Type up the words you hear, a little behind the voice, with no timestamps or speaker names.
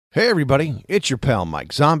Hey everybody, it's your pal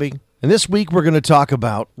Mike Zombie, and this week we're going to talk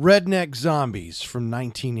about Redneck Zombies from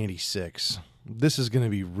 1986. This is going to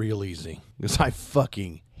be real easy, because I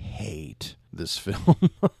fucking hate this film.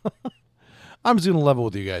 I'm just going to level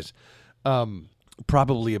with you guys.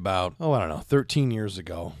 Probably about, 13 years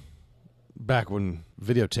ago, back when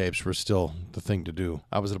videotapes were still the thing to do,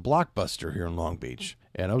 I was at a Blockbuster here in Long Beach,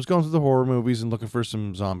 and I was going through the horror movies and looking for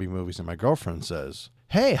some zombie movies, and my girlfriend says,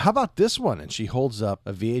 "Hey, how about this one?" And she holds up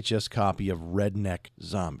a VHS copy of Redneck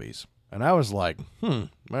Zombies. And I was like,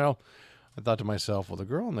 well, I thought to myself, well, the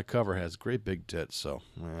girl on the cover has great big tits, so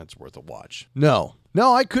it's worth a watch. No,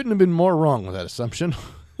 I couldn't have been more wrong with that assumption.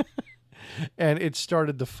 And it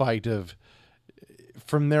started the fight of,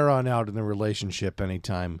 from there on out in the relationship,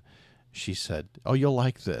 anytime she said, "Oh, you'll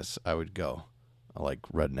like this," I would go, "I like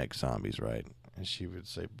Redneck Zombies, right?" And she would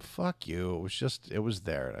say, "Fuck you. It was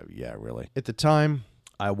there." Yeah, really. At the time,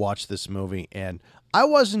 I watched this movie, and I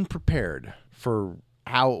wasn't prepared for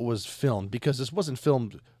how it was filmed, because this wasn't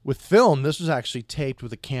filmed with film. This was actually taped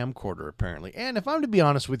with a camcorder, apparently. And if I'm to be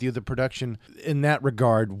honest with you, the production in that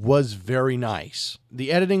regard was very nice.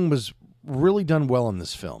 The editing was really done well in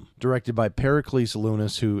this film. Directed by Pericles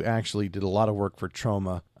Lunas, who actually did a lot of work for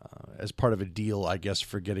Troma, as part of a deal, I guess,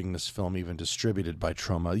 for getting this film even distributed by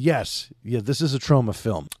Troma. This is a Troma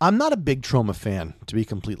film. I'm not a big Troma fan, to be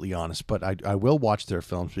completely honest, but I will watch their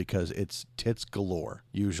films because it's tits galore,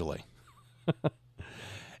 usually.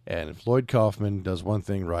 And if Lloyd Kaufman does one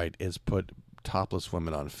thing right, is put topless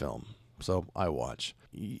women on film. So I watch.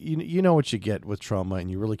 You know what you get with Troma,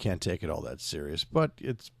 and you really can't take it all that serious. But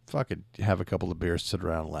it's fucking have a couple of beers, sit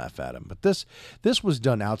around and laugh at them. But this was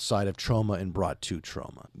done outside of Troma and brought to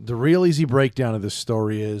Troma. The real easy breakdown of this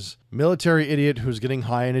story is military idiot who's getting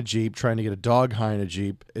high in a Jeep, trying to get a dog high in a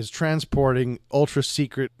Jeep, is transporting ultra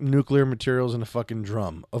secret nuclear materials in a fucking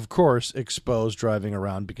drum. Of course, exposed, driving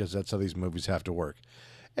around, because that's how these movies have to work.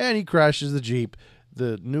 And he crashes the Jeep.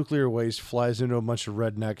 The nuclear waste flies into a bunch of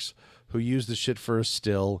rednecks who use the shit for a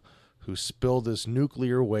still, who spill this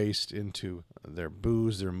nuclear waste into their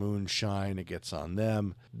booze, their moonshine. It gets on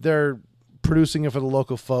them. They're producing it for the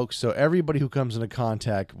local folks, so everybody who comes into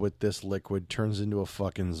contact with this liquid turns into a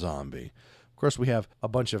fucking zombie. Of course, we have a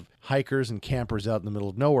bunch of hikers and campers out in the middle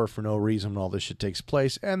of nowhere for no reason when all this shit takes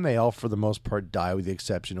place, and they all, for the most part, die with the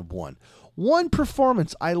exception of one. One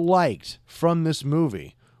performance I liked from this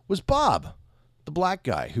movie was Bob, the black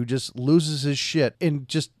guy who just loses his shit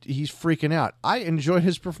and he's freaking out. I enjoyed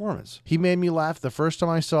his performance. He made me laugh the first time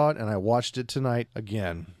I saw it, and I watched it tonight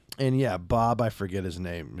again. And yeah, Bob, I forget his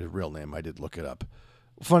real name. I did look it up.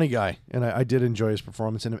 Funny guy, and I did enjoy his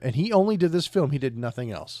performance. And he only did this film. He did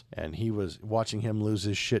nothing else. And watching him lose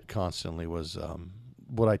his shit constantly was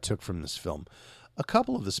what I took from this film. A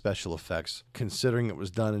couple of the special effects, considering it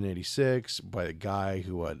was done in 86 by a guy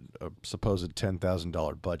who had a supposed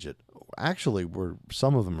 $10,000 budget, actually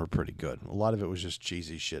some of them were pretty good. A lot of it was just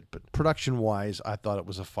cheesy shit, but production-wise, I thought it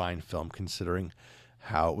was a fine film considering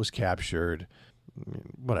how it was captured.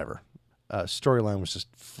 Whatever. Storyline was just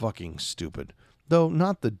fucking stupid, though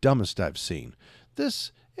not the dumbest I've seen.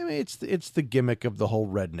 It's the gimmick of the whole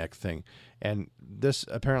redneck thing. And this,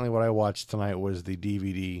 apparently what I watched tonight was the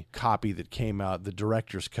DVD copy that came out, the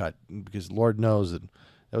director's cut, because Lord knows that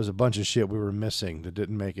there was a bunch of shit we were missing that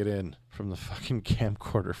didn't make it in from the fucking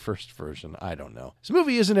camcorder first version. I don't know. This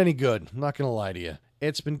movie isn't any good. I'm not going to lie to you.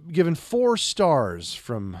 It's been given 4 stars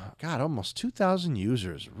from, almost 2,000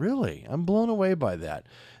 users. Really? I'm blown away by that.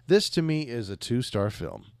 This, to me, is a 2-star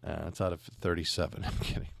film. It's out of 37. I'm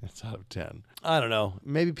kidding. It's out of 10. I don't know.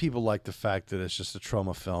 Maybe people like the fact that it's just a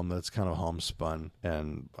Troma film that's kind of homespun.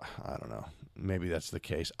 And I don't know. Maybe that's the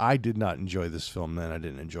case. I did not enjoy this film then. I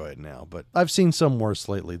didn't enjoy it now. But I've seen some worse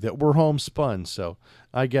lately that were homespun. So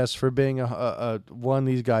I guess for being a one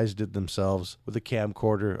these guys did themselves with a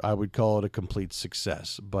camcorder, I would call it a complete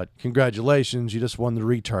success. But congratulations, you just won the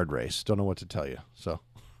retard race. Don't know what to tell you. So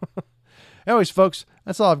anyways, folks,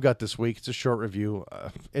 that's all I've got this week. It's a short review.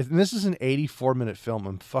 And this is an 84-minute film.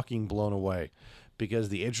 I'm fucking blown away because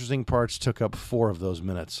the interesting parts took up 4 of those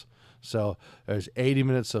minutes. So there's 80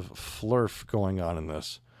 minutes of flurf going on in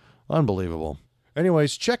this. Unbelievable.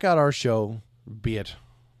 Anyways, check out our show, be it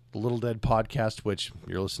the Little Dead Podcast, which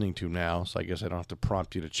you're listening to now, so I guess I don't have to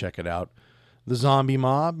prompt you to check it out. The Zombie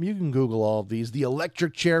Mob, you can Google all of these. The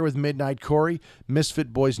Electric Chair with Midnight Corey,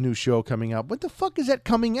 Misfit Boys' new show coming out. What the fuck is that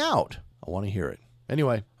coming out? I want to hear it.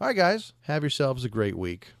 Anyway, all right, guys, have yourselves a great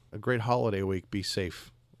week, a great holiday week. Be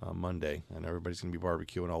safe on Monday, and everybody's going to be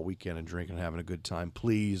barbecuing all weekend and drinking and having a good time.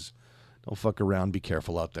 Please don't fuck around. Be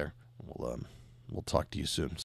careful out there. We'll talk to you soon.